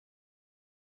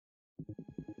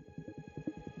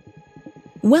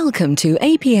Welcome to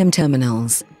APM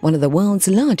Terminals, one of the world's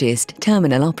largest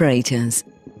terminal operators.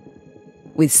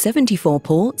 With 74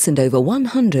 ports and over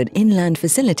 100 inland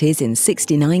facilities in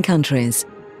 69 countries,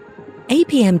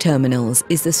 APM Terminals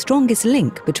is the strongest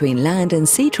link between land and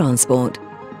sea transport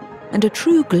and a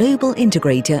true global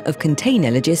integrator of container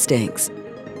logistics.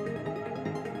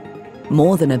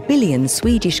 More than 1 billion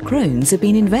Swedish krones have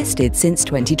been invested since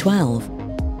 2012.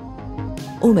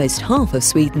 Almost half of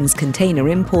Sweden's container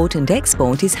import and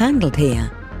export is handled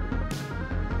here,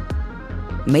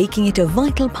 making it a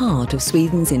vital part of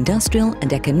Sweden's industrial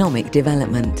and economic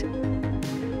development.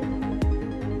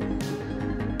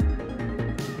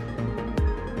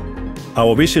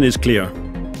 Our vision is clear.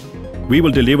 We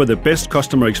will deliver the best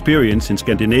customer experience in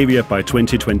Scandinavia by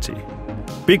 2020.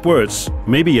 Big words,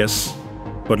 maybe yes,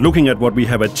 but looking at what we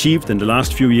have achieved in the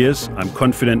last few years, I'm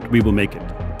confident we will make it.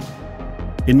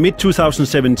 In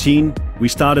mid-2017, we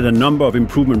started a number of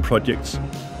improvement projects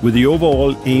with the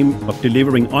overall aim of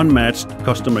delivering unmatched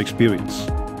customer experience.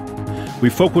 We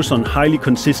focus on highly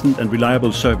consistent and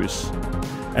reliable service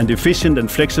and efficient and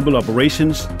flexible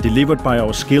operations delivered by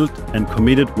our skilled and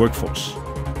committed workforce.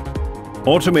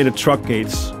 Automated truck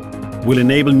gates will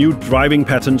enable new driving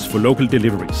patterns for local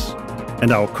deliveries, and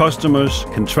our customers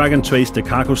can track and trace the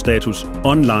cargo status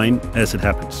online as it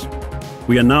happens.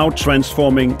 We are now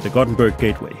transforming the Gothenburg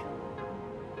Gateway.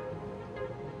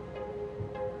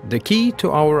 The key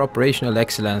to our operational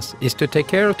excellence is to take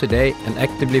care of today and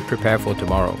actively prepare for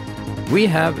tomorrow. We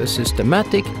have a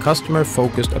systematic,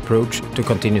 customer-focused approach to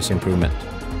continuous improvement.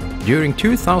 During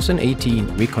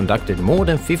 2018, we conducted more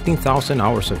than 15,000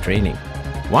 hours of training.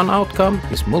 One outcome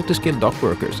is multi-skilled dock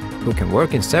workers who can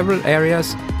work in several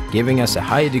areas, giving us a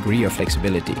high degree of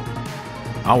flexibility.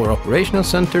 Our operational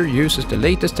center uses the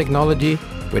latest technology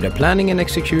with a planning and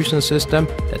execution system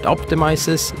that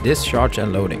optimizes discharge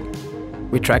and loading.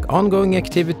 We track ongoing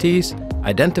activities,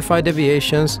 identify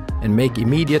deviations, and make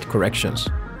immediate corrections.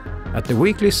 At the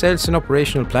weekly sales and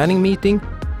operational planning meeting,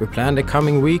 we plan the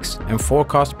coming weeks and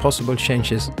forecast possible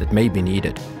changes that may be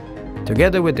needed.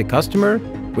 Together with the customer,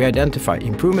 we identify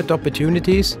improvement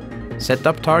opportunities, set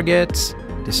up targets,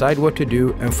 decide what to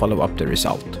do, and follow up the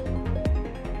result.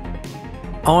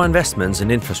 Our investments in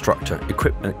infrastructure,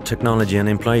 equipment, technology and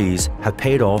employees have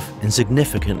paid off and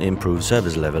significantly improved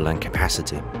service level and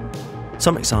capacity.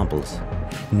 Some examples.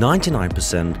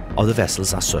 99% of the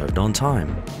vessels are served on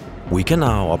time. We can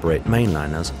now operate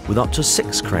mainliners with up to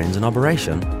 6 cranes in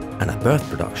operation and a berth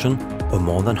production of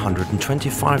more than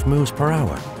 125 moves per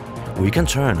hour. We can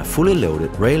turn a fully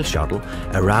loaded rail shuttle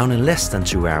around in less than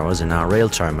 2 hours in our rail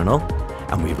terminal,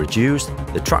 and we've reduced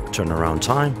the truck turnaround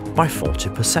time by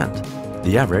 40%.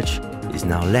 The average is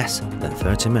now less than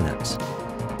 30 minutes.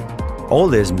 All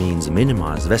this means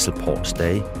minimized vessel port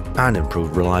stay and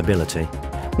improved reliability,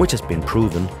 which has been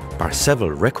proven by several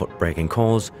record-breaking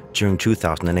calls during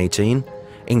 2018,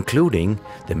 including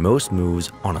the most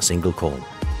moves on a single call.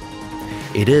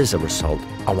 It is a result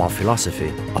of our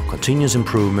philosophy of continuous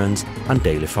improvements and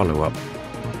daily follow-up.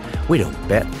 We don't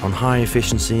bet on high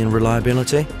efficiency and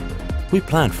reliability. We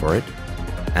plan for it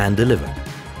and deliver.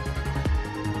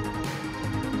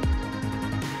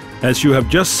 As you have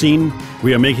just seen,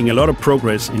 we are making a lot of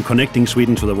progress in connecting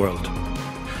Sweden to the world.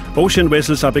 Ocean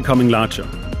vessels are becoming larger.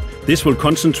 This will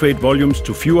concentrate volumes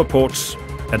to fewer ports,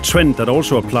 a trend that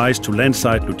also applies to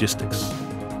landside logistics.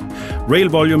 Rail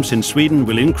volumes in Sweden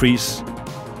will increase,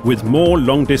 with more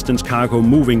long-distance cargo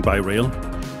moving by rail,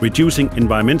 reducing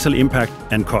environmental impact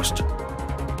and cost.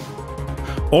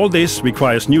 All this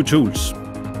requires new tools,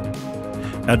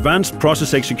 advanced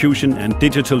process execution and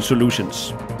digital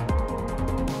solutions.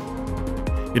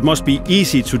 It must be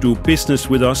easy to do business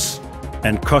with us,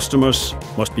 and customers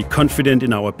must be confident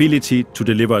in our ability to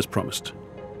deliver as promised.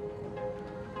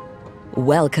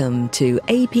 Welcome to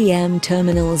APM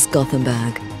Terminals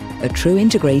Gothenburg, a true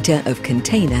integrator of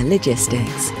container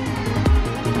logistics.